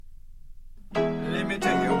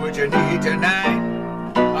what you need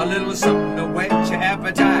tonight. A little something to whet your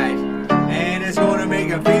appetite, and it's gonna make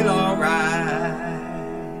you feel alright.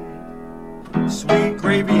 Sweet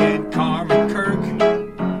Gravy and Carmen Kirk,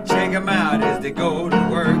 check them out as they go to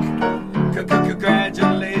work.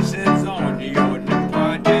 Congratulations on your new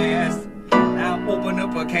podcast. Now open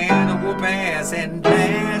up a can of whoop ass and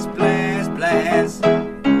blast, blast, blast.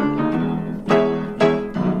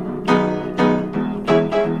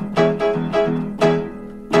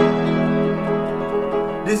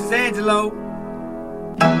 This is Angelo,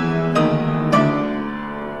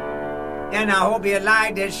 and I hope you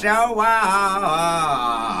like this show.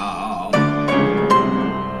 Wow.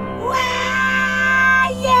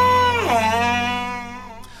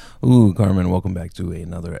 Yeah. Ooh, Carmen, welcome back to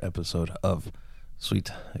another episode of Sweet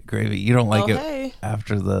Gravy. You don't like it hey.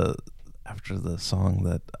 after the song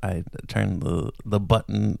that I turned the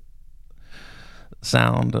button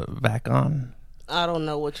sound back on? I don't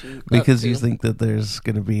know what you Because up to. you think that there's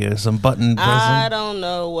going to be some button pressing? I don't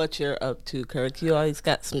know what you're up to, Kirk. You always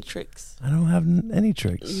got some tricks. I don't have any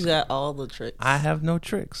tricks. You got all the tricks. I have no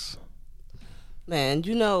tricks. Man,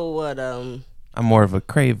 you know what? I'm more of a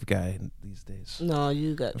Crave guy these days. No,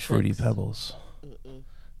 you got Fruity tricks. Pebbles.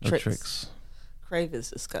 No tricks. Crave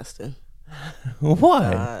is disgusting.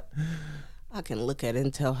 Why? I can look at it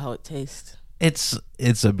and tell how it tastes. It's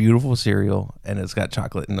a beautiful cereal, and it's got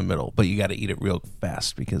chocolate in the middle, but you got to eat it real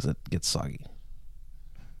fast because it gets soggy.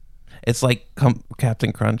 It's like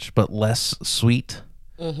Captain Crunch, but less sweet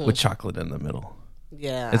with chocolate in the middle.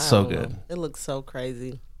 Yeah, It's I so don't know. good. It looks so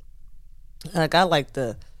crazy. Like I like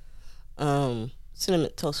the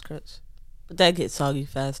cinnamon toast crunch, but that gets soggy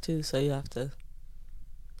fast too. So you have to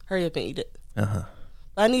hurry up and eat it. Uh-huh.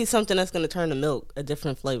 But I need something that's going to turn the milk a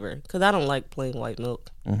different flavor because I don't like plain white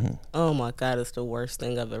milk. Mm-hmm. Oh my God, it's the worst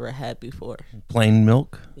thing I've ever had before. Plain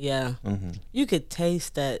milk? Yeah. Mm-hmm. You could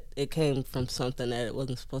taste that it came from something that it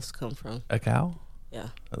wasn't supposed to come from. A cow? Yeah.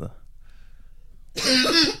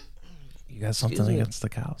 You got something Excuse me. against the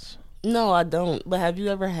cows? No, I don't. But have you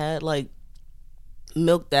ever had like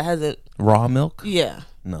milk that hasn't... Raw milk? Yeah.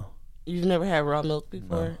 No. You've never had raw milk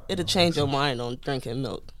before? No, It'll change your mind on drinking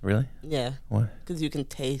milk. Really? Yeah. Why? Because you can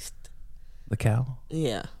taste... The cow?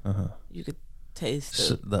 Yeah. Uh-huh. You could taste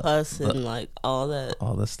So the pus and like all that.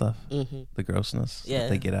 All this stuff? Mm-hmm. The grossness Yeah. that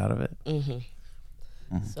they get out of it?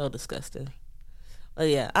 Mm-hmm. So disgusting. But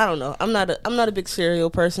yeah, I don't know. I'm not a big cereal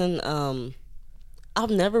person. I've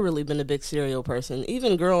never really been a big cereal person.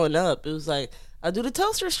 Even growing up, it was like I do the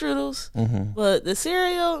toaster strudels, but the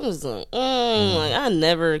cereal was like, like I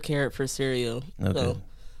never cared for cereal. Okay. So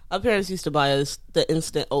my parents used to buy us the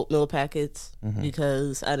instant oatmeal packets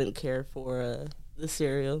because I didn't care for the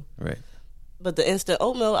cereal. Right. But the instant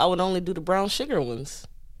oatmeal, I would only do the brown sugar ones.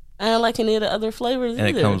 I don't like any of the other flavors And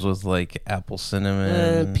either. it comes with like apple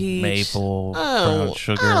cinnamon, peach. maple, I brown don't,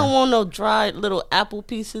 sugar. I don't want no dried little apple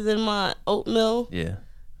pieces in my oatmeal. Yeah.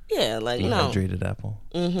 Yeah, like no. Dehydrated apple.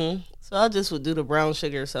 So I just would do the brown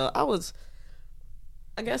sugar. So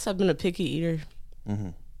I guess I've been a picky eater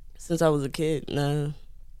since I was a kid. No.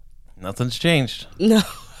 Nothing's changed. No.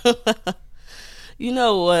 You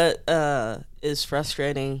know what is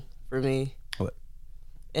frustrating for me? What?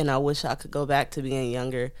 And I wish I could go back to being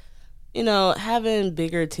younger. You know, having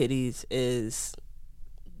bigger titties is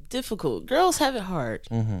difficult. Girls have it hard.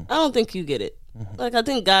 I don't think you get it. Like, I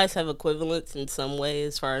think guys have equivalents in some way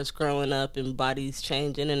as far as growing up and bodies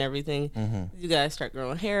changing and everything. You guys start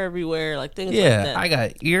growing hair everywhere, like things like that. Yeah, I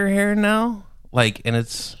got ear hair now. Like, and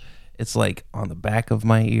it's like on the back of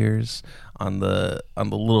my ears, on the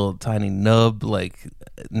little tiny nub, like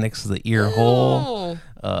next to the ear hole,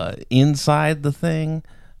 inside the thing.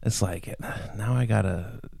 It's like now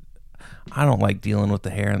I don't like dealing with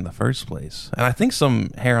the hair in the first place. And I think some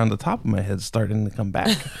hair on the top of my head's starting to come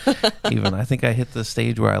back. Even I think I hit the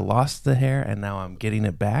stage where I lost the hair and now I'm getting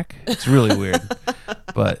it back. It's really weird.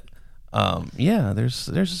 But yeah,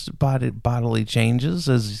 there's bodily changes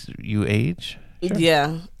as you age. Sure.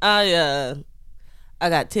 Yeah. I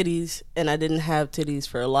got titties and I didn't have titties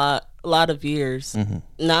for a lot of years.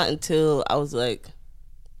 Not until I was like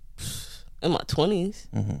in my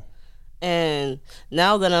 20s. And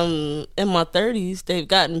now that I'm in my 30s, they've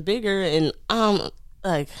gotten bigger, and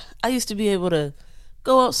like, I used to be able to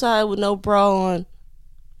go outside with no bra on.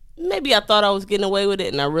 Maybe I thought I was getting away with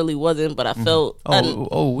it, and I really wasn't, but I felt...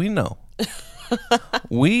 we know.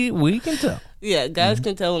 we can tell. Yeah, guys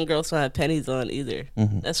can tell when girls don't have panties on either.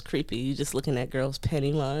 That's creepy. You just looking at girls'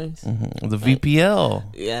 panty lines. The VPL.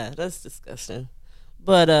 Yeah, that's disgusting.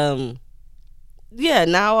 But, yeah,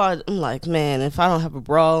 now I'm like, man, if I don't have a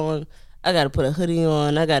bra on... I got to put a hoodie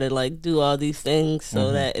on. I got to like do all these things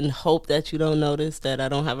so that and hope that you don't notice that I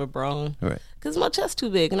don't have a bra on. Right. Because my chest's too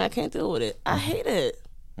big and I can't deal with it. I hate it.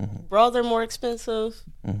 Bras are more expensive.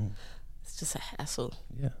 It's just a hassle.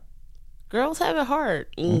 Yeah. Girls have it hard,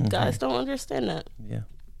 and guys don't understand that. Yeah.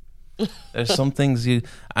 There's some things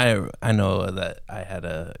I know that I had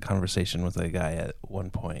a conversation with a guy at one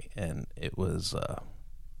point, and it was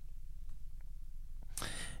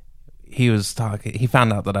he was talking. He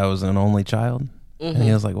found out that I was an only child, and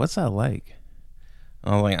he was like, "What's that like?"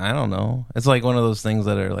 I was like, "I don't know." It's like one of those things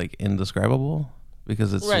that are like indescribable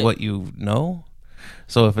because it's Right. what you know.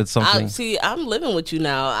 So if it's something, I'm living with you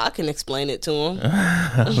now. I can explain it to him.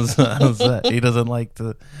 how's that? He doesn't like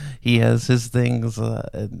to. He has his things,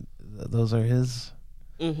 and those are his,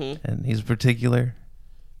 and he's particular.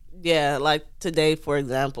 Yeah, like today, for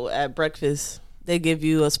example, at breakfast, they give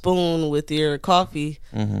you a spoon with your coffee,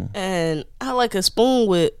 and I like a spoon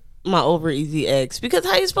with my over easy eggs because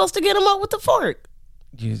how you supposed to get them out with a fork?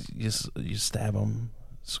 You stab them,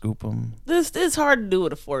 scoop them. This is hard to do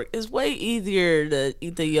with a fork. It's way easier to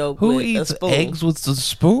eat the yolk Who with a eats spoon. eggs with the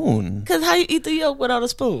spoon? Because how you eat the yolk without a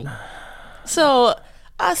spoon? So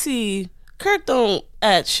I see Kirk don't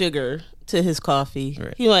add sugar to his coffee.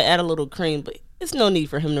 Right. He might add a little cream, but it's no need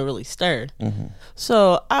for him to really stir.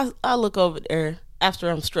 So I look over there after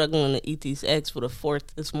I'm struggling to eat these eggs with a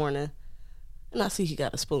fork this morning, and I see he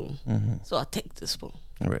got a spoon. So I take the spoon.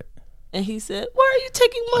 Right. And he said, "Why are you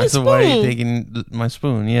taking my I spoon?" said, "Why are you taking my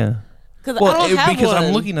spoon?" Yeah. Because I don't have because one.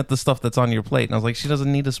 I'm looking at the stuff that's on your plate, and I was like, she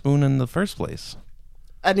doesn't need a spoon in the first place.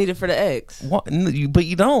 I need it for the eggs. What? But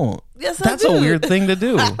you don't. Yes, That's I do. a weird thing to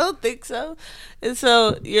do. I don't think so. And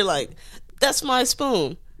so you're like, "That's my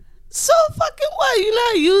spoon." So fucking what? You're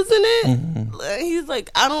not using it? He's like,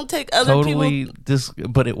 "I don't take other Totally people."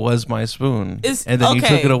 but it was my spoon, It's- and then you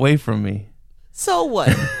took okay. it away from me. So what?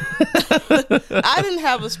 I didn't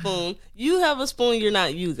have a spoon. You have a spoon you're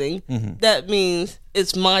not using. That means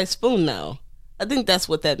it's my spoon now. I think that's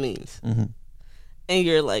what that means. And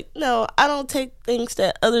you're like, "No, I don't take things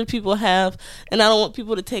that other people have, and I don't want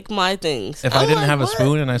people to take my things." If I I'm didn't like, have a "What?"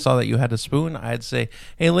 spoon and I saw that you had a spoon, I'd say,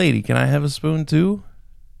 "Hey, lady, can I have a spoon too?"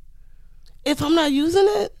 If I'm not using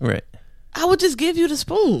it, Right. I would just give you the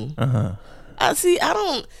spoon. I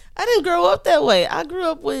didn't grow up that way. I grew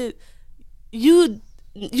up with you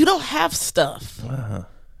don't have stuff.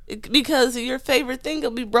 Because your favorite thing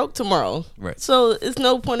will be broke tomorrow. Right. So it's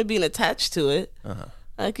no point of being attached to it.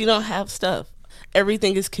 Like you don't have stuff.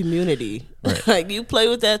 Everything is community. Right. Like you play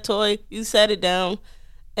with that toy, you set it down,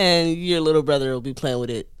 and your little brother will be playing with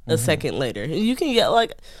it a second later. And you can get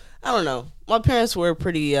like, I don't know. My parents were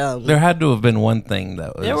pretty There had to have been one thing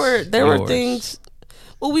that was there were yours. things.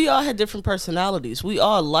 Well, we all had different personalities. We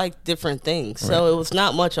all liked different things, so it was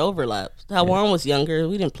not much overlap. Juan was younger.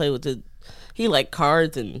 We didn't play with he liked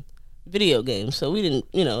cards and video games, so we didn't.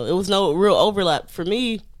 It was no real overlap. For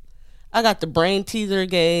me, I got the brain teaser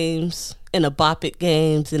games and the Bop It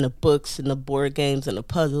games and the books and the board games and the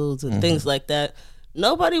puzzles and things like that.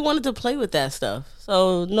 Nobody wanted to play with that stuff,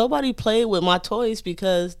 so nobody played with my toys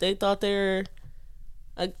because they thought they were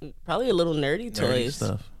probably a little nerdy toys.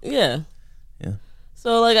 stuff. Yeah. Yeah.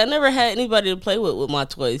 So like I never had anybody to play with my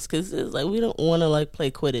toys because it's like we don't want to like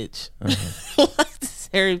play Quidditch, like this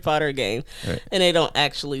Harry Potter game, Right. and they don't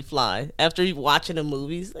actually fly. After you watching the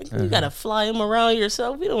movies, like you gotta fly them around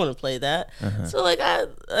yourself. We don't want to play that. So like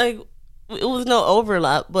it was no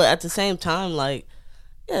overlap, but at the same time, like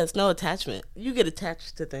yeah, it's no attachment. You get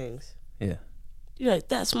attached to things. Yeah. You're like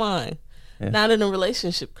that's mine. Yeah. Not in a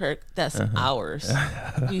relationship, Kirk. That's ours.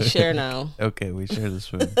 We share now. Okay, we share the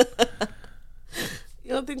spoon.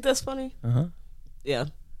 You don't think that's funny? Uh-huh. Yeah.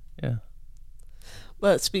 Yeah.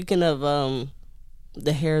 But speaking of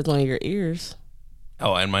the hairs on your ears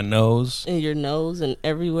Oh, and my nose. and your nose and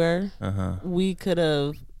everywhere, we could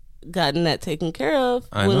have gotten that taken care of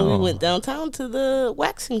I when we know. went downtown to the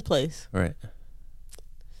waxing place. Right.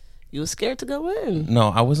 You were scared to go in. No,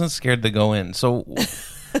 I wasn't scared to go in. So,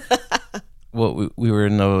 we were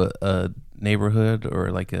in a neighborhood or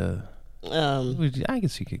like I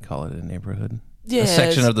guess you could call it a neighborhood. Yeah, A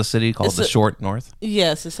section it's- of the city called it's the a- Short North.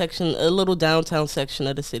 Yes, a little downtown section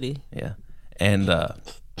of the city. Yeah. And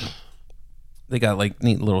they got like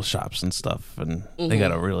neat little shops and stuff, and they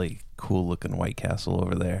got a really cool looking White Castle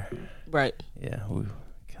over there. Right. Yeah, we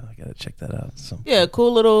kind of got to check that out. So. Yeah,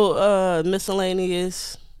 cool little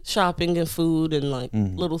miscellaneous shopping and food and like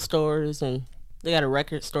little stores, and they got a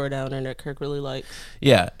record store down there that Kirk really likes.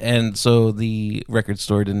 Yeah, and so the record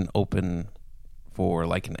store didn't open for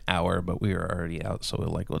like an hour, but we were already out, so we're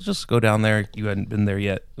like, let's just go down there. You hadn't been there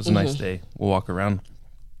yet. It was a nice day. We'll walk around.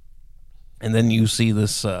 And then you see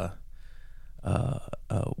this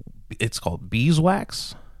it's called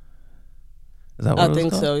Beeswax. Is that what I it was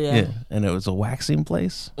think called? so, yeah. And it was a waxing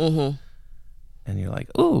place. Mm-hmm. And you're like,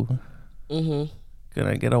 ooh,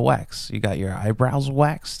 gonna get a wax. You got your eyebrows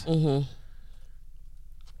waxed. Mm-hmm.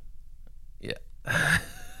 Yeah.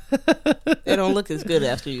 They don't look as good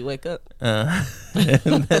after you wake up. And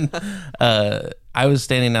then I was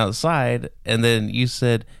standing outside, and then you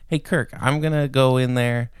said, "Hey, Kirk, I'm gonna go in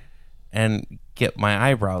there and get my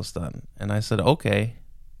eyebrows done." And I said, "Okay."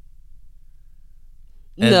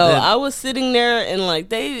 And No, then- I was sitting there and like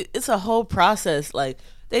it's a whole process. Like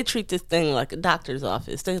they treat this thing like a doctor's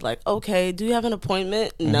office. They're like, okay, do you have an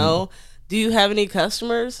appointment? No. Do you have any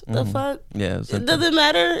customers? The fuck? Yeah, it It doesn't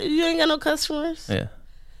matter. You ain't got no customers. yeah.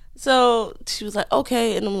 So she was like,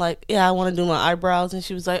 okay. And I'm like, yeah, I want to do my eyebrows. And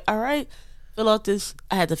she was like, all right, fill out this.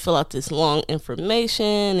 I had to fill out this long information,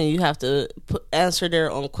 and you have to answer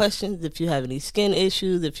their own questions if you have any skin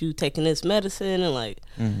issues, if you taking this medicine, and like,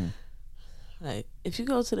 like if you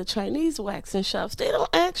go to the Chinese waxing shops, they don't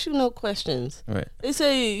ask you no questions. Right. They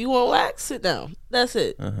say, you want wax? Sit down. That's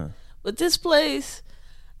it. But this place,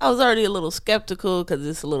 I was already a little skeptical because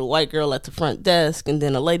it's a little white girl at the front desk, and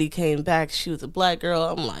then a lady came back. She was a black girl.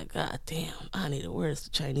 I'm like, God damn, I need to. Where's the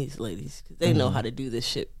Chinese ladies? 'Cause they know how to do this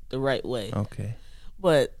shit the right way. Okay.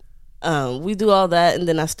 But we do all that, and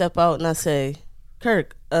then I step out and I say,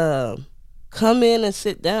 Kirk, come in and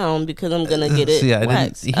sit down because I'm gonna get it See, I didn't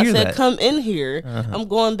waxed. hear I said, that. come in here. I'm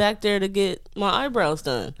going back there to get my eyebrows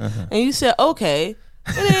done. And you said, okay.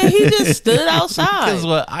 And then he just stood outside. Because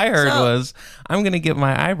what I heard So- was, I'm gonna get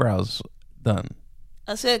my eyebrows done.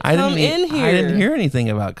 I said, I come didn't. in here. I didn't hear anything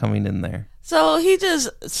about coming in there. So he just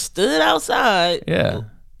stood outside. Yeah.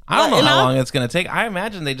 I don't know And how I- long it's gonna take. I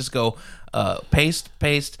imagine they just go paste,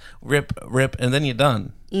 rip, and then you're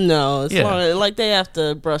done. No, it's Yeah. long. Like they have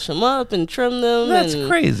to brush them up and trim them. That's and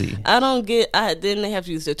crazy. I don't get. Then they have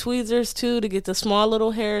to use their tweezers too to get the small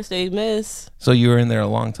little hairs they miss. So you were in there a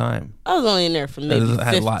long time. I was only in there for maybe They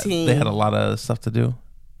had 15. they had a lot of stuff to do.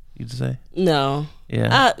 You'd say. No.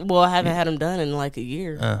 Yeah. I haven't had them done in like a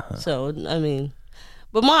year. Uh-huh. So I mean,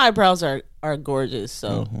 but my eyebrows are gorgeous.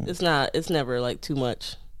 So Mm-hmm. it's never like too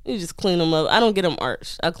much. You just clean them up. I don't get them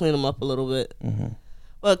arched. I clean them up a little bit. Mm-hmm.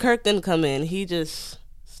 Well, Kirk didn't come in. He just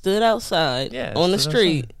stood outside Yeah, on the stood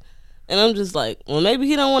street. outside. And I'm just like, well, maybe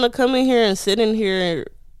he don't want to come in here and sit in here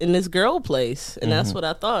in this girl place. And Mm-hmm. that's what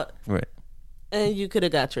I thought. Right. And you could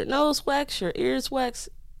have got your nose waxed, your ears waxed,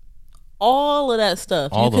 all of that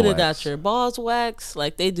stuff. All You the could have wax. got your balls waxed.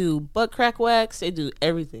 Like they do butt crack wax. They do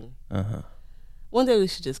everything. Uh-huh. One day we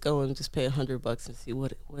should just go and just pay $100 and see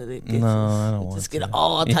what it gets. No, us. I don't want Just to. get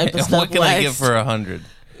all type of stuff What can I get waxed. for 100?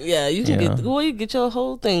 Yeah, you can Yeah. get. Well, you get your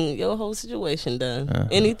whole thing, your whole situation done.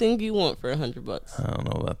 Anything you want for $100. I don't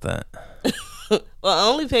know about that.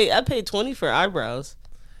 Well, I paid 20 for eyebrows.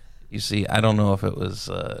 You see, I don't know if it was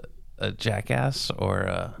a jackass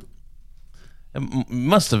or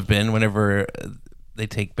must have been whenever they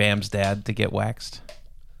take Bam's dad to get waxed.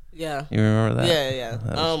 Yeah. You remember that? Yeah. That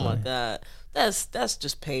was Oh my funny. god, that's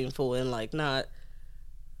just painful and like not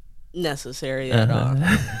necessary at all.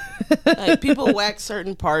 Like people wax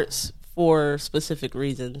certain parts for specific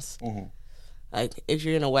reasons. Like if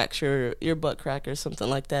you're gonna wax your butt crack or something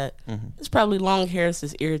like that, it's probably long hairs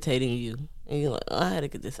that's irritating you, and you're like, oh, I had to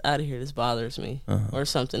get this out of here. This bothers me, or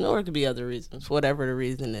something, or it could be other reasons, whatever the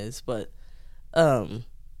reason is. But,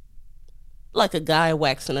 like a guy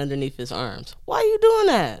waxing underneath his arms, why are you doing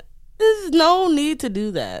that? There's no need to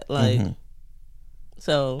do that. Like,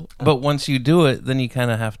 so But once you do it, then you kind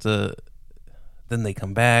of have to. Then they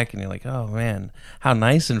come back, and you're like, "Oh man, how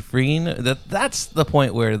nice and freeing!" That's the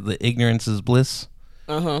point where the ignorance is bliss.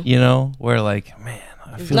 You know, where like, man,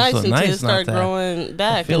 I it's feel nice so until nice it not start to. growing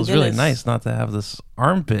back. It feels and then really it's- nice not to have this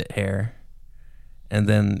armpit hair, and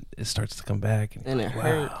then it starts to come back, and, And you're it like,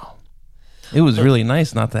 hurts. wow, it was really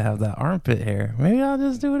nice not to have that armpit hair. Maybe I'll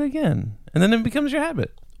just do it again, and then it becomes your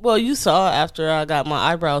habit. Well, you saw after I got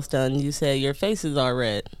my eyebrows done, you said your faces are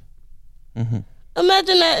red.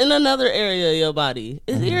 Imagine that in another area of your body.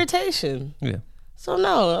 It's irritation. Yeah, So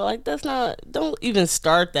no, like that's not. Don't even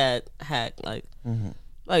start that hack. Like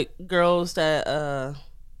girls that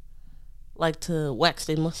like to wax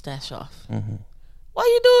their mustache off. Why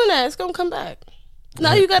you doing that? It's gonna come back.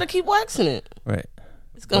 Now you got to keep waxing it. right.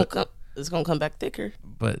 It's gonna come. It's gonna come back thicker.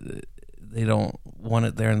 But they don't want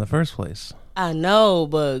it there in the first place. I know,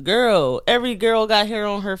 but girl, every girl got hair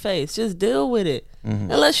on her face. Just deal with it.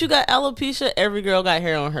 Unless you got alopecia, every girl got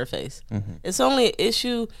hair on her face. It's only an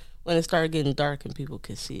issue when it started getting dark and people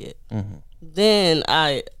could see it. then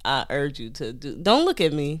I urge you to do. Don't look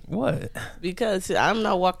at me What? because I'm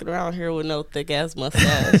not walking around here with no thick ass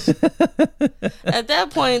mustache. At that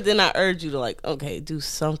point, then I urge you to like, okay, do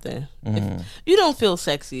something. If you don't feel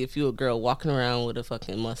sexy if you're a girl walking around with a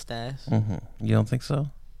fucking mustache. You don't think so?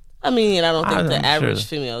 I mean, I don't think the I'm average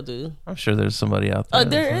sure. female do. I'm sure there's somebody out there. Oh,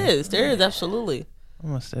 there is absolutely.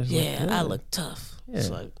 Mustache. Yeah, I look tough. It's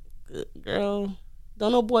like, girl,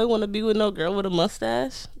 don't no boy want to be with no girl with a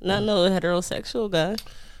mustache? Not no heterosexual guy.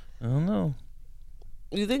 I don't know.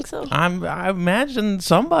 You think so? I imagine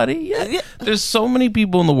somebody. Yeah. There's so many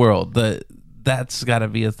people in the world that's got to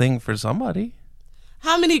be a thing for somebody.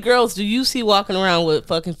 How many girls do you see walking around with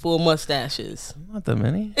fucking full mustaches? Not that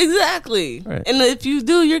many. Exactly. Right. And if you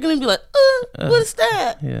do, you're gonna be like, what's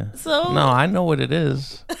that? Yeah. So No, I know what it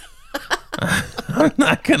is. I'm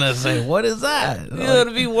not gonna say what is that. you're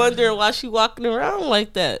gonna be wondering why she walking around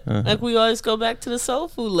like that. Like we always go back to the soul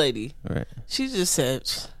food lady. Right. She just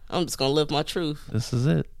said, I'm just gonna live my truth. This is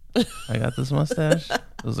it. I got this mustache.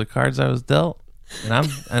 Those are cards I was dealt,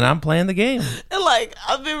 and I'm playing the game. And like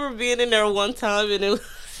I remember being in there one time, and it was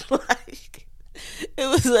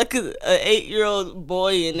like an 8-year-old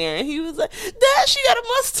boy in there, and he was like, "Dad, she got a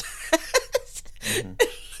mustache."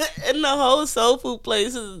 And the whole soul food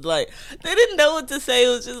place is like, they didn't know what to say. It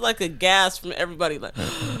was just like a gasp from everybody, like,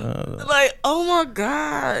 oh my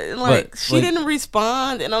god! And like she didn't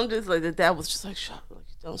respond, and I'm just like, the dad was just like, "Shut up,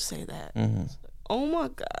 don't say that." Like, oh my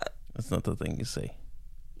god! That's not the thing you say.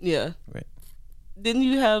 Yeah. Right. Didn't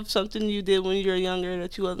you have something you did when you were younger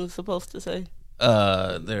that you wasn't supposed to say?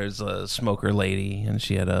 There's a smoker lady, and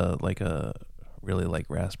she had a really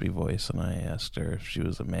raspy voice, and I asked her if she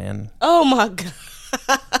was a man. Oh my god!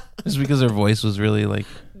 Just because her voice was really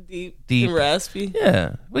deep deep. and raspy.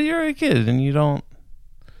 Yeah, but you're a kid, and you don't.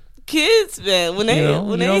 Kids, man, when they You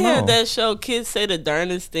don't had know. that show, kids say the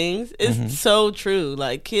darndest things. It's so true.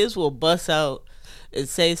 Like kids will bust out and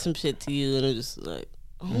say some shit to you, and it's just like,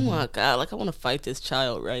 oh my god! Like I want to fight this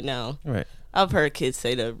child right now. Right. I've heard kids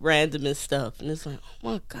say the randomest stuff, and it's like,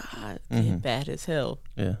 oh my god, they're bad as hell.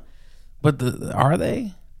 Yeah. But are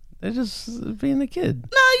they? They're just being a kid.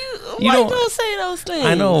 No, why you don't say those things?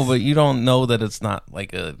 I know, but you don't know that it's not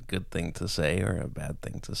like a good thing to say or a bad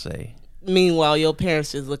thing to say. Meanwhile, your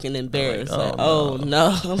parents just looking embarrassed. Like, Like, oh,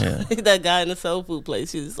 no. Yeah. That guy in the soul food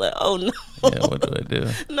place, he's like, oh no. Yeah, what do I do?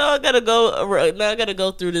 No, I gotta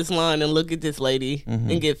go through this line and look at this lady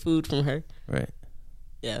and get food from her. Right.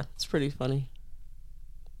 Yeah, it's pretty funny.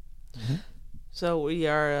 So we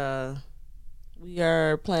are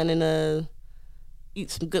planning to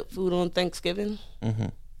eat some good food on Thanksgiving.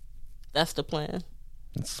 That's the plan.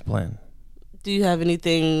 That's the plan. Do you have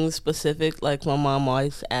anything specific? Like my mom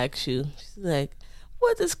always asks you, she's like,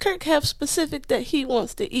 what does Kirk have specific that he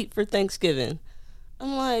wants to eat for Thanksgiving?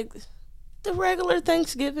 I'm like, the regular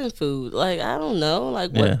Thanksgiving food. Like, I don't know.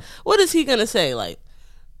 Like, what is he gonna say? Like,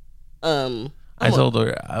 I told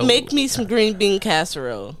her, make me some green bean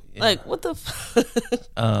casserole. Yeah. Like, what the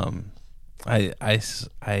I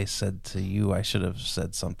said to you, I should have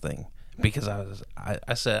said something because I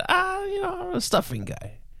said, I'm a stuffing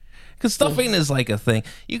guy. Because stuffing is like a thing.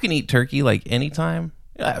 You can eat turkey like anytime.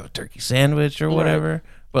 You have a turkey sandwich or whatever. Right.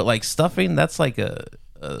 But like stuffing, that's like a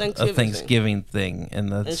Thanksgiving thing.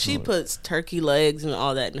 And she puts turkey legs and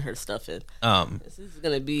all that in her stuffing. This is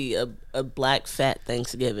going to be a black fat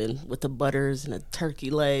Thanksgiving with the butters and the turkey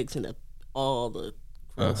legs and all the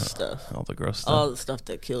gross stuff. All the gross stuff. All the stuff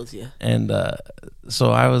that kills you. And so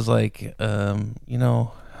I was like,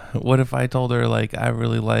 what if I told her like I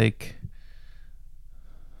really like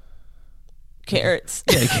carrots?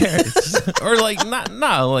 Yeah, carrots. Or like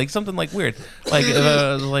like something like weird. Like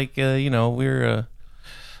we're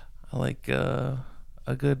I like a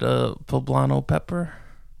good poblano pepper.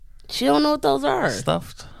 She don't know what those are.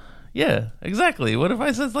 Stuffed. Yeah, exactly. What if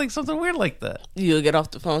I said like something weird like that? You'll get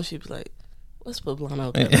off the phone, she'd be like, what's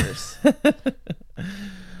poblano peppers?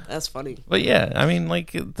 That's funny. But yeah, I mean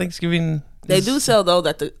like Thanksgiving they do sell though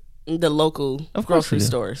at the local grocery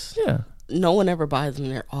stores. Yeah. No one ever buys them.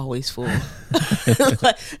 They're always full.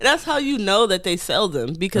 That's how you know that they sell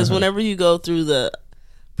them. Because whenever you go through the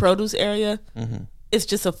produce area, it's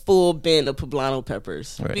just a full bin of poblano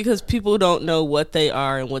peppers. Right. Because people don't know what they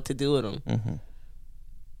are and what to do with them.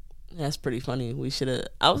 That's pretty funny.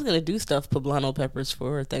 I was going to do stuffed poblano peppers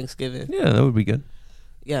for Thanksgiving. Yeah, that would be good.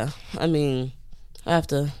 Yeah. I mean, I have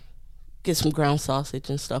to get some ground sausage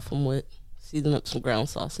and stuff them with. Season up some ground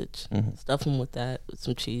sausage, stuff them with that, with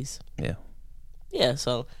some cheese. Yeah. Yeah,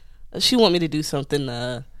 so she want me to do something.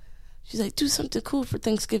 She's like, do something cool for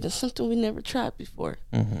Thanksgiving, something we never tried before.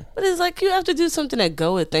 Mm-hmm. But it's like, you have to do something that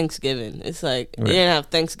go with Thanksgiving. It's like, Right. you're going to have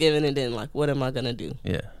Thanksgiving and then, like, what am I going to do?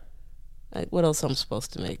 Yeah. Like, what else I'm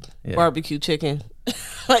supposed to make? Yeah. Barbecue chicken.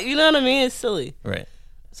 Like, you know what I mean? It's silly. Right.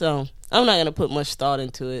 So, I'm not going to put much thought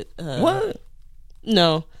into it. What?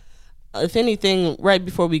 No. If anything, right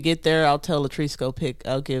before we get there, I'll tell Latrice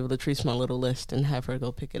I'll give Latrice my little list and have her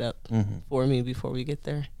go pick it up for me before we get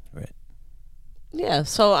there. Right. Yeah,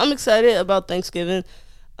 so I'm excited about Thanksgiving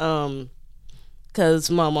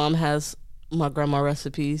because my mom has my grandma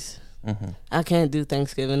recipes. Mm-hmm. I can't do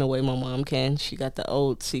Thanksgiving the way my mom can. She got the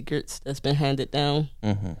old secrets that's been handed down.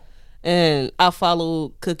 Mm-hmm. And I follow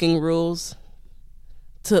cooking rules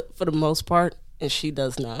for the most part, and she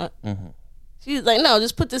does not. Mm-hmm. She's like, no,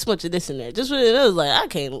 just put this much of this in there. Just what it is. Like, I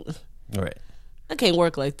can't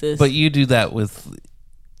work like this. But you do that with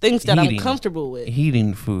things that heating. I'm comfortable with.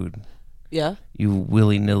 heating food. Yeah. You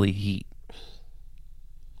willy-nilly heat.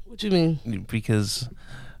 What you mean? Because,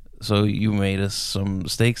 so you made us some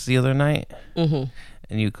steaks the other night, Mm-hmm.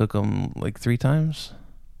 and you cook them like 3 times?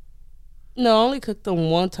 No, I only cooked them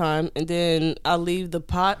one time, and then I leave the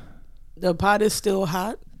pot. The pot is still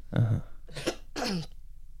hot. Uh-huh.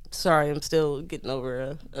 Sorry, I'm still getting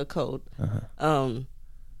over a cold. Uh-huh.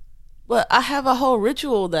 But I have a whole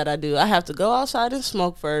ritual that I do. I have to go outside and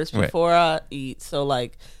smoke first before I eat. So,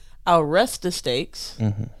 like, I'll rest the steaks,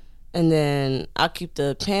 and then I'll keep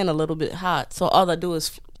the pan a little bit hot. So all I do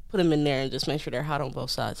is put them in there and just make sure they're hot on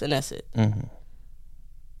both sides, and that's it. Mm-hmm.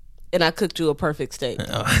 And I cooked you a perfect steak.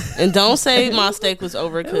 And don't say my steak was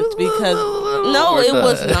overcooked, because no, it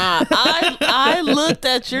was not. I looked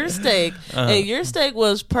at your steak, and your steak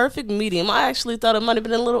was perfect medium. I actually thought it might have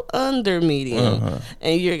been a little under medium.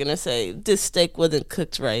 And you're gonna say this steak wasn't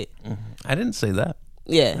cooked right. I didn't say that.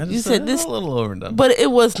 Yeah, you said this, a little overdone. but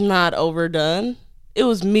it was not overdone. It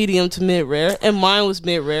was medium to mid rare, and mine was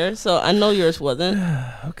mid rare. So I know yours wasn't.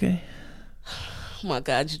 Okay. Oh my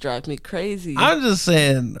God, you drive me crazy. I'm just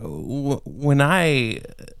saying, when I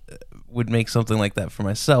would make something like that for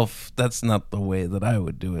myself, that's not the way that I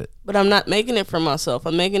would do it. But I'm not making it for myself.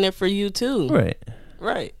 I'm making it for you too. Right.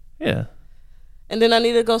 Right. Yeah. And then I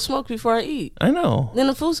need to go smoke before I eat. I know. Then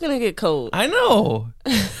the food's gonna get cold. I know.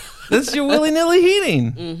 This is your willy-nilly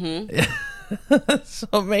heating. Mm-hmm.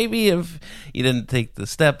 So maybe if you didn't take the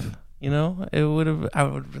step, I would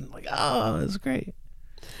have been like, oh, that's great.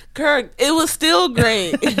 Kirk, it was still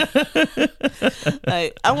great.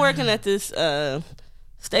 Like, I'm working at this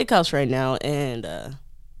steakhouse right now, and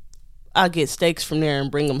I get steaks from there and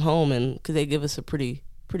bring them home, and because they give us a pretty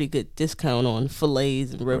good discount on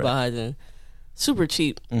fillets and ribeyes, and super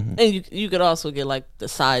cheap. And you could also get like the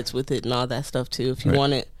sides with it and all that stuff too if you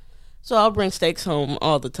want it. So I'll bring steaks home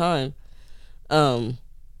all the time. And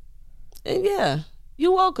yeah,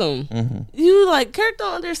 you're welcome. You like, Kirk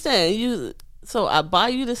don't understand. So I buy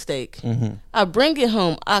you the steak. I bring it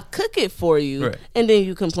home. I cook it for you, and then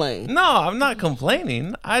you complain. No, I'm not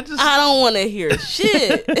complaining. I don't want to hear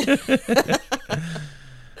shit.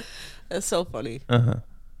 That's so funny.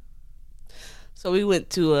 So we went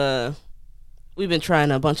to we've been trying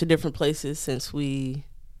a bunch of different places since we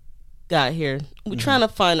got here. We're trying to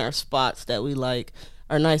find our spots that we like,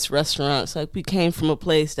 our nice restaurants. Like, we came from a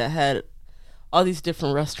place that had all these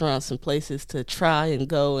different restaurants and places to try and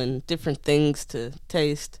go, and different things to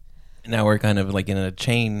taste. Now we're kind of like in a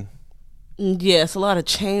chain. Yeah, it's a lot of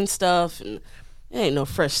chain stuff, and there ain't no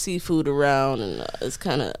fresh seafood around, and it's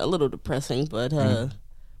kind of a little depressing. But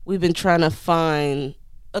we've been trying to find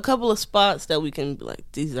a couple of spots that we can be like,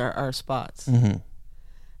 these are our spots.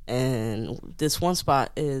 And this one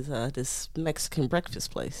spot is this Mexican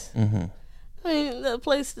breakfast place. I mean, the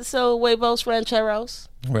place to sell huevos rancheros.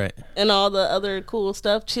 Right. And all the other cool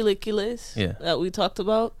stuff, chilaquiles that we talked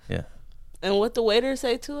about. Yeah. And what the waiter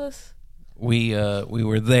say to us? We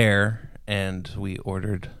were there, and we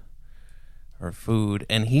ordered our food,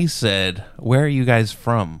 and he said, "Where are you guys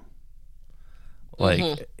from?"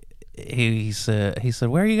 Like, he said,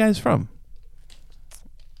 "Where are you guys from?"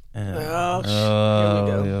 And,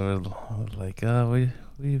 here we go. Like,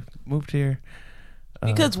 we moved here.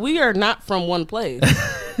 Because we are not from one place.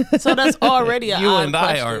 So that's already an you odd and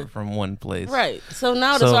question. I aren't from one place. Right. So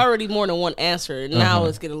now there's already more than one answer. Now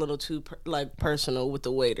it's getting a little too personal with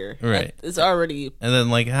the waiter. Right. It's already. And then,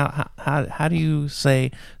 like, how do you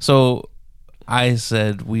say? So I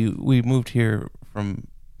said we moved here from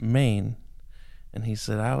Maine, and he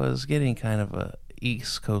said I was getting kind of a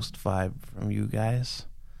East Coast vibe from you guys.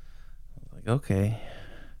 I was like, okay,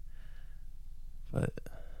 but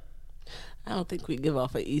I don't think we give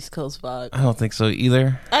off an East Coast vibe. I don't think so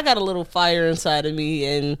either. I got a little fire inside of me,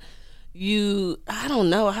 and I don't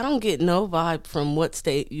know. I don't get no vibe from what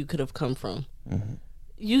state you could have come from.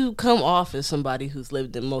 You come off as somebody who's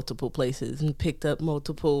lived in multiple places and picked up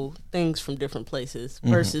multiple things from different places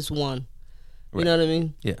versus one. You know what I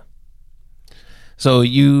mean? Yeah. So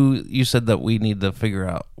you said that we need to figure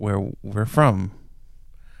out where we're from.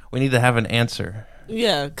 We need to have an answer.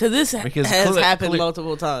 Yeah, because this has happened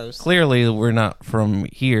multiple times. Clearly, we're not from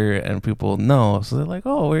here, and people know. So they're like,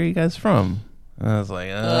 "Oh, where are you guys from?" And I was like,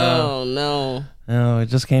 "Oh no, no, it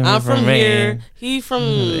just came I'm from Maine. Here. He from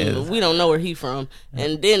Yeah. We don't know where he from."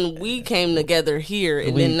 And then we came together here,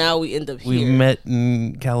 and then now we end up here. We met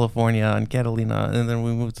in California on Catalina, and then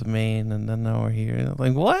we moved to Maine, and then now we're here.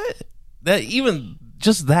 Like what? That even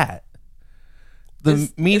just that.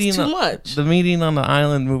 It's too much. The meeting on the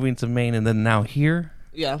island, moving to Maine, and then now here.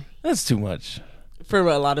 Yeah, that's too much for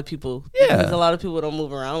a lot of people. Yeah, because a lot of people don't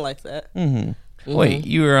move around like that. Wait,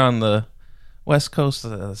 you were on the West Coast.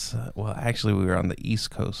 Well, actually, we were on the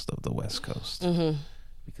East Coast of the West Coast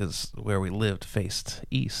because where we lived faced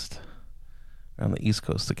east, on the East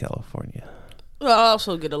Coast of California. Well, I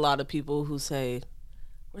also get a lot of people who say,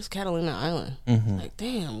 "Where's Catalina Island?" Like,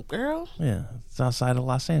 damn, girl. Yeah, it's outside of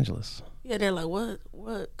Los Angeles. Yeah, they're like,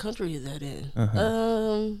 what country is that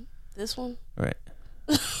in? This one? Right.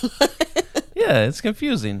 Yeah, it's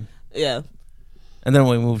confusing. Yeah. And then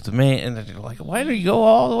we moved to Maine, and then you're like, why do you go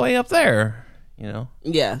all the way up there? You know?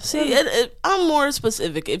 Yeah. See, I'm more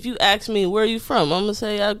specific. If you ask me, where are you from? I'm going to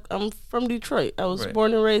say, I'm from Detroit. I was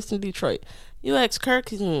born and raised in Detroit. You ask Kirk,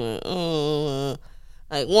 he's like,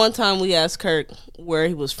 one time we asked Kirk where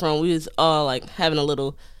he was from. We was all, like, having a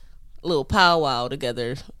little powwow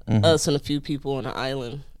together, us and a few people on the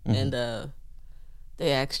island, and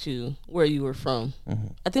they asked you where you were from.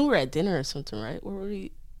 I think we were at dinner or something, right? Where were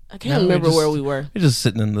we? I can't remember where we were. We're just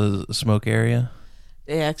sitting in the smoke area.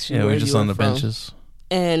 They asked you where were you were just on the from. benches.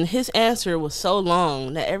 And his answer was so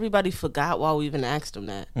long that everybody forgot why we even asked him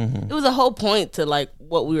that. It was a whole point to like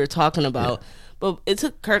what we were talking about. But it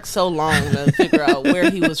took Kirk so long to figure out where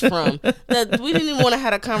he was from that we didn't even want to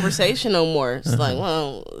have a conversation no more. It's like,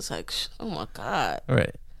 well, it's like, oh my God.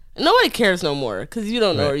 Right. And nobody cares no more because you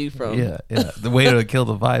don't know where you're from. Yeah. The way to kill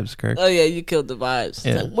the vibes, Kirk. Oh, yeah, you killed the vibes.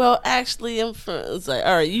 Yeah. Like, well, actually, I'm from. It's like,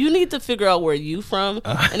 all right, you need to figure out where you from,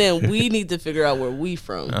 and then we need to figure out where we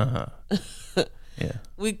from. Yeah.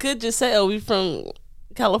 We could just say, oh, we from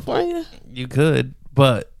California? You could,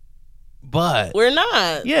 but we're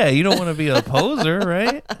not. Yeah, you don't want to be a poser,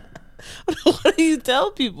 right? What do you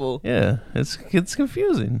tell people? Yeah, it's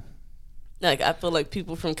confusing. Like, I feel like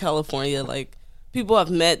people from California, like, people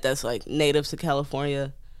I've met that's, like, natives to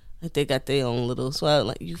California, like, they got their own little swag,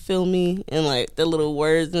 like, you feel me? And, like, the little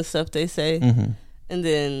words and stuff they say. And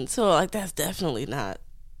then, so, like, that's definitely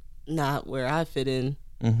not where I fit in.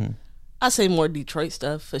 I say more Detroit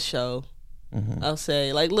stuff, for sure. I'll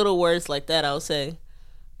say, like, little words like that, I'll say.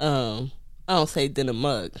 I don't say dinner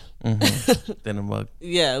mug. Dinner mug.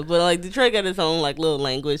 Yeah, but like Detroit got its own like little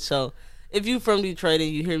language. So if you from Detroit and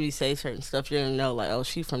you hear me say certain stuff, you're gonna know like, oh,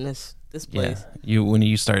 she from this place. Yeah. When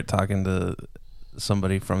you start talking to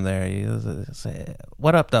somebody from there, you say,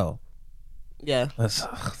 "What up, though?" Yeah, that's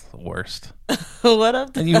the worst. What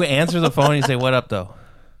up? And you answer the phone and you say, "What up, though?"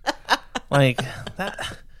 Like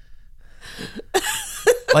that.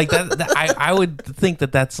 Like that I would think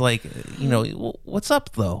that's like, you know, what's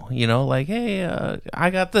up though, you know, like, hey, I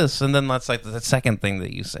got this, and then that's like the second thing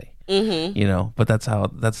that you say, you know, but that's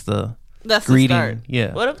the greeting. The start.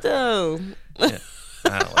 Yeah, what up though? Yeah.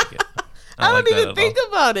 I don't like it. I don't even think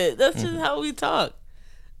about it. That's just how we talk.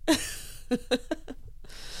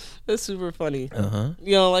 That's super funny.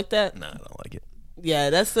 You don't like that? No, I don't like it. Yeah,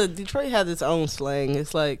 that's Detroit has its own slang.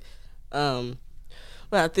 It's like, well,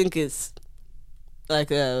 I think it's like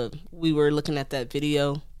we were looking at that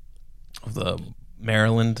video of the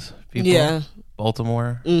Maryland people. Yeah,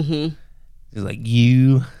 Baltimore. He's like,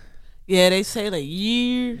 you. Yeah, they say like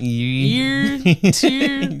year, cheer.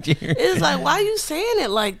 It's like, why are you saying it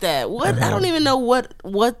like that? What? I don't even know what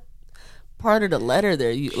part of the letter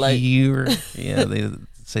there. You like year? Yeah, they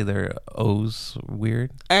say their O's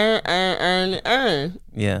weird. Earn.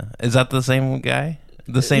 Yeah, is that the same guy?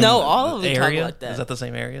 The same? No, all of them area? talk like that. Is that the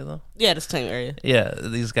same area though? Yeah, the same area. Yeah,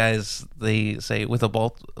 these guys, they say with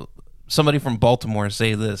somebody from Baltimore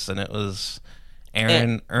say this, and it was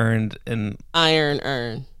Aaron earned and ironed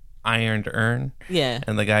earn. Yeah.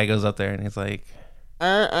 And the guy goes up there and he's like,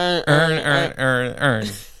 earn. And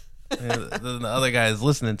the other guy is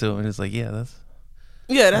listening to him and he's like,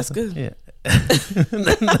 that's good. Yeah.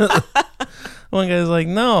 One guy's like,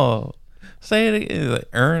 no, say it again. He's like,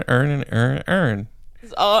 earn.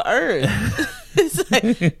 It's all earn. It's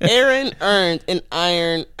like Aaron earned an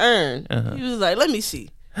iron urn. He was like, let me see.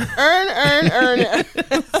 Earn.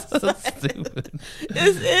 So stupid.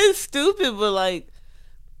 It's stupid, but like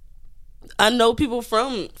I know people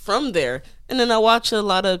from there, and then I watch a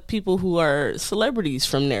lot of people who are celebrities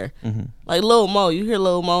from there, like Lil Mo. You hear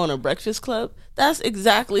Lil Mo on a Breakfast Club. That's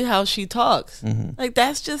exactly how she talks. Like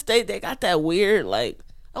that's just they got that weird like.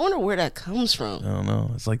 I wonder where that comes from. I don't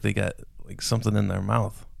know. It's like they got like something in their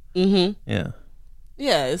mouth. Yeah,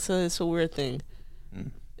 it's a weird thing.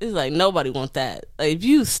 It's like nobody want that. Like if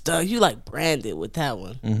you stuck, you like branded with that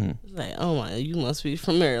one. It's like, oh my, you must be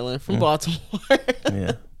from Maryland, from Baltimore.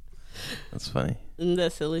 Yeah, that's funny. Isn't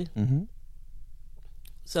that silly?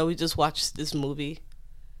 So we just watched this movie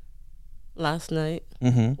last night.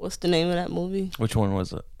 What's the name of that movie? Which one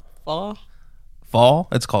was it? Fall. Fall?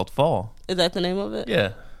 It's called Fall. Is that the name of it?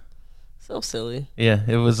 Yeah. So silly. Yeah,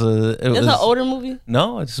 it was a. It's an older movie.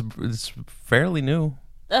 No, it's fairly new.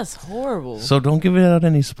 That's horrible. So don't give it out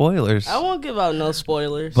any spoilers. I won't give out no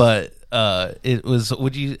spoilers. But it was.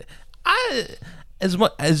 Would you? As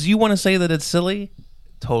much as you want to say that it's silly,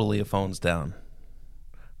 totally a phones down.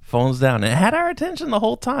 Phones down. It had our attention the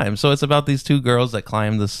whole time. So it's about these two girls that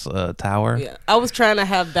climb this tower. Yeah, I was trying to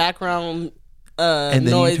have background. And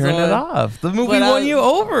then noise you turned it off. The movie won you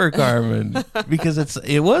over, Carmen, because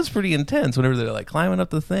it was pretty intense. Whenever they're like climbing up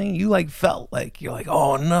the thing, you like felt like you're like,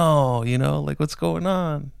 oh no, like what's going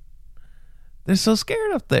on? They're so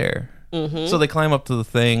scared up there. So they climb up to the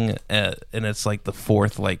thing, and it's like the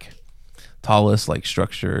fourth like tallest like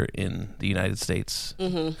structure in the United States.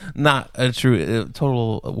 Not a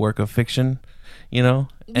total work of fiction, And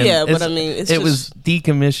yeah, but I mean, it was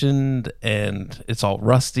decommissioned and it's all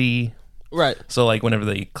rusty. Right. So like whenever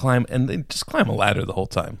they climb, and they just climb a ladder the whole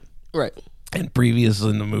time. Right. And previous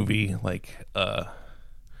in the movie, like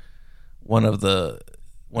one of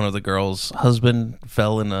the girls' husband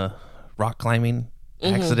fell in a rock climbing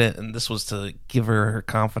accident, and this was to give her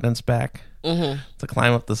confidence back to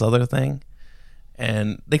climb up this other thing.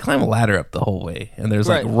 And they climb a ladder up the whole way, and there's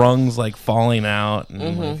like rungs like falling out,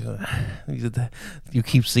 and like, you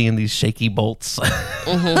keep seeing these shaky bolts. Like,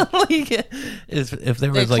 if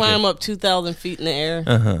there was they like climb up 2,000 feet in the air.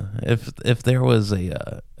 If there was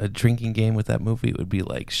a drinking game with that movie, it would be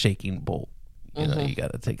like shaking bolt. You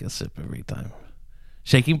got to take a sip every time.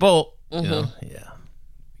 Shaking bolt. Yeah,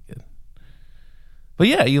 good. But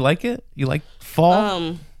yeah, you like it? You like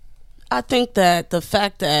Fall? I think that the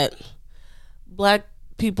fact that Black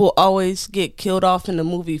people always get killed off in the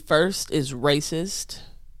movie first is racist,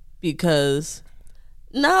 because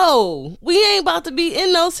no, we ain't about to be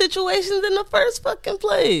in those situations in the first fucking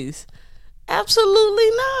place. Absolutely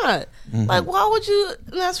not. Like, why would you?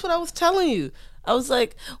 And that's what I was telling you. I was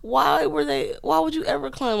like, why would you ever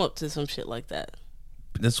climb up to some shit like that?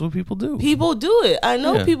 That's what people do. People do it. I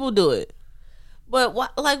know people do it. But why,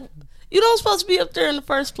 like, you don't supposed to be up there in the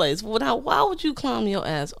first place. Well, now, why would you climb your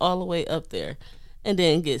ass all the way up there and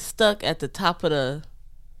then get stuck at the top of the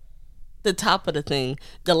thing?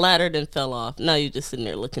 The ladder then fell off. Now you're just sitting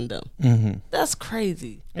there looking dumb. That's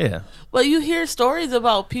crazy. Yeah. But you hear stories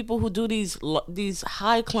about people who do these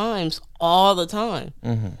high climbs all the time.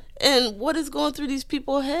 And what is going through these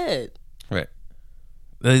people's head? Right.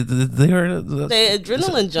 They are they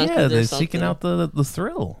adrenaline junkies. Yeah, they're or something. seeking out the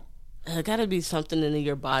thrill. There got to be something in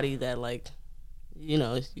your body that, like, you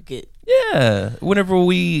get. Yeah. Whenever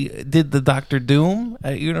we did the Doctor Doom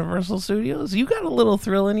at Universal Studios, you got a little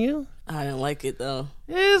thrill in you. I didn't like it though.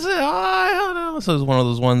 Is it? I don't know. So it's one of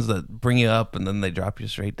those ones that bring you up and then they drop you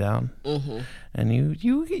straight down. And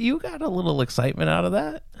you got a little excitement out of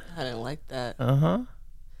that. I didn't like that.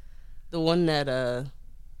 The one that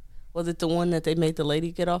was it the one that they made the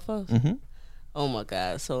lady get off of? Oh my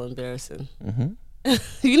God, so embarrassing.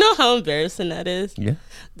 You know how embarrassing that is? Yeah.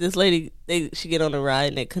 This lady, she get on the ride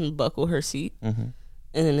and they couldn't buckle her seat. And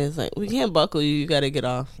then it's like, we can't buckle you, you got to get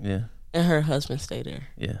off. Yeah. And her husband stayed there.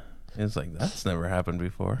 Yeah. It's like, that's never happened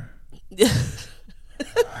before. Yes,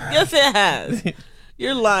 it has.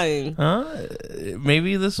 You're lying.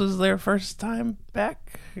 Maybe this was their first time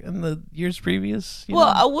back in the years previous.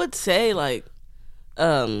 Well, I would say, like,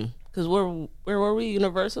 because where were we?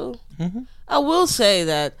 Universal? I will say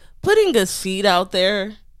that putting a seat out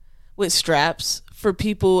there with straps for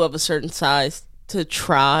people of a certain size to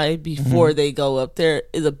try before they go up there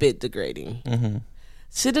is a bit degrading.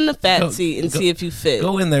 Sit in the fat seat and see if you fit.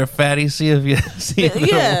 Go in there, fatty, see if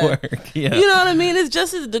it'll work. Yeah. You know what I mean? It's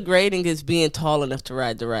just as degrading as being tall enough to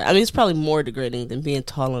ride the ride. I mean, it's probably more degrading than being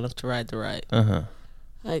tall enough to ride the ride.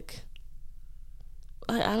 Like,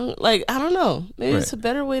 Like, I don't know. Maybe it's a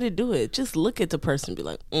better way to do it. Just look at the person and be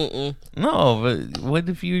like, mm-mm. No, but what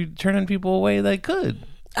if you turning people away that could?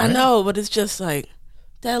 I know, but it's just like,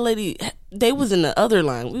 that lady, they was in the other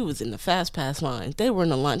line. We was in the fast pass line. They were in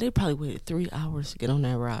the line. They probably waited 3 hours to get on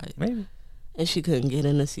that ride. Maybe. And she couldn't get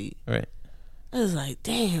in the seat. Right. I was like,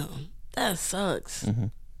 damn, that sucks. Mm-hmm.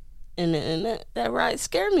 And that ride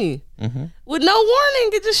scared me. Mm-hmm. With no warning,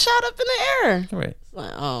 it just shot up in the air. Right. It's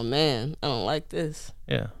like, oh man, I don't like this.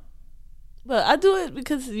 Yeah. But I do it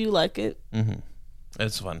because you like it. Mm-hmm.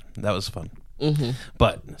 It's fun. That was fun. Mm-hmm.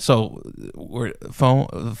 But so we're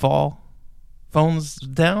phones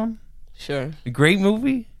down. Sure. Great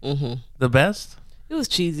movie. Mm-hmm. The best. It was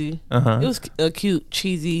cheesy. Uh-huh. It was cute,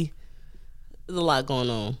 cheesy. There's a lot going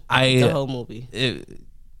on. The whole movie.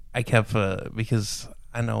 I kept because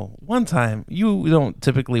I know one time you don't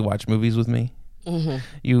typically watch movies with me. Mm-hmm.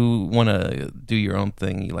 You want to do your own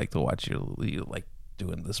thing. You like to watch you like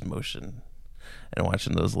doing this motion and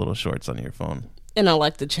watching those little shorts on your phone. And I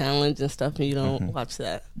like the challenge and stuff, and you don't watch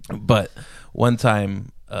that. But one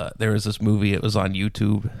time there was this movie. It was on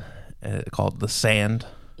YouTube called The Sand.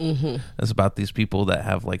 Mm-hmm. It's about these people that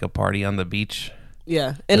have like a party on the beach.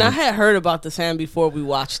 Yeah, and I had heard about The Sand before we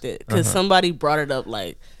watched it because somebody brought it up.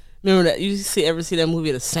 Like, remember that? You ever see that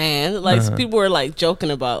movie, The Sand? Like, people were like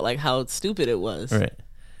joking about like how stupid it was. Right.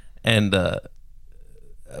 And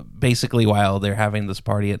basically, while they're having this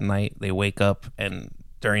party at night, they wake up and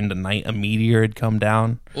during the night, a meteor had come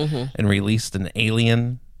down and released an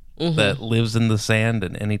alien that lives in the sand.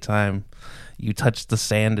 And anytime you touch the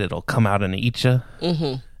sand, it'll come out and eat you.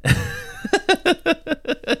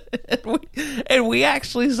 And we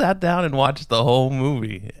actually sat down and watched the whole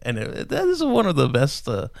movie. And that is one of the best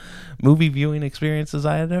movie viewing experiences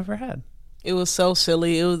I had ever had. It was so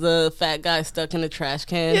silly. It was a fat guy stuck in a trash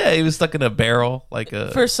can. Yeah, he was stuck in a barrel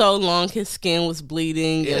for so long. His skin was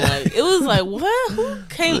bleeding, and like it was like, what? Who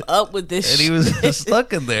came up with this? And he was just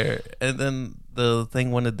stuck in there. And then the thing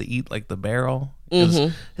wanted to eat like the barrel.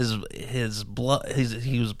 His blood.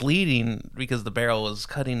 He was bleeding because the barrel was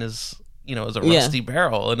cutting his. It was a rusty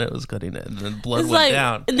barrel, and it was cutting it, and then blood went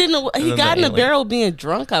down. And then he got in a barrel being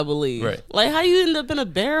drunk, I believe. Right. Like, how you end up in a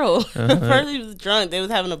barrel? First he was drunk. They was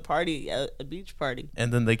having a party, a beach party.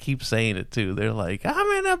 And then they keep saying it, too. They're like, I'm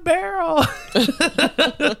in a barrel.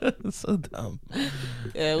 It's so dumb.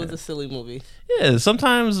 Yeah, it was a silly movie. Yeah,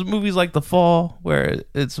 sometimes movies like The Fall, where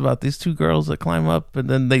it's about these two girls that climb up, and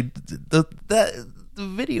then the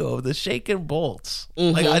video of the shaking bolts.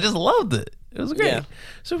 Like, I just loved it. It was great. Yeah.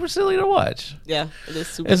 Super silly to watch. Yeah, it is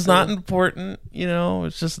super It's silly. not important,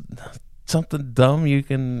 it's just something dumb you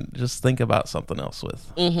can just think about something else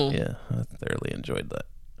with. Yeah, I thoroughly enjoyed that.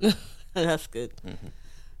 That's good.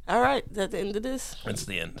 All right, is that the end of this? That's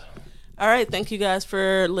the end. All right, thank you guys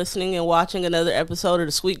for listening and watching another episode of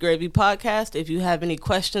the Sweet Gravy Podcast. If you have any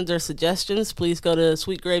questions or suggestions, please go to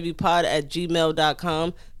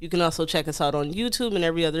sweetgravypod@gmail.com. You can also check us out on YouTube and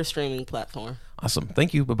every other streaming platform. Awesome.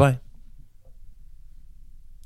 Thank you. Bye-bye.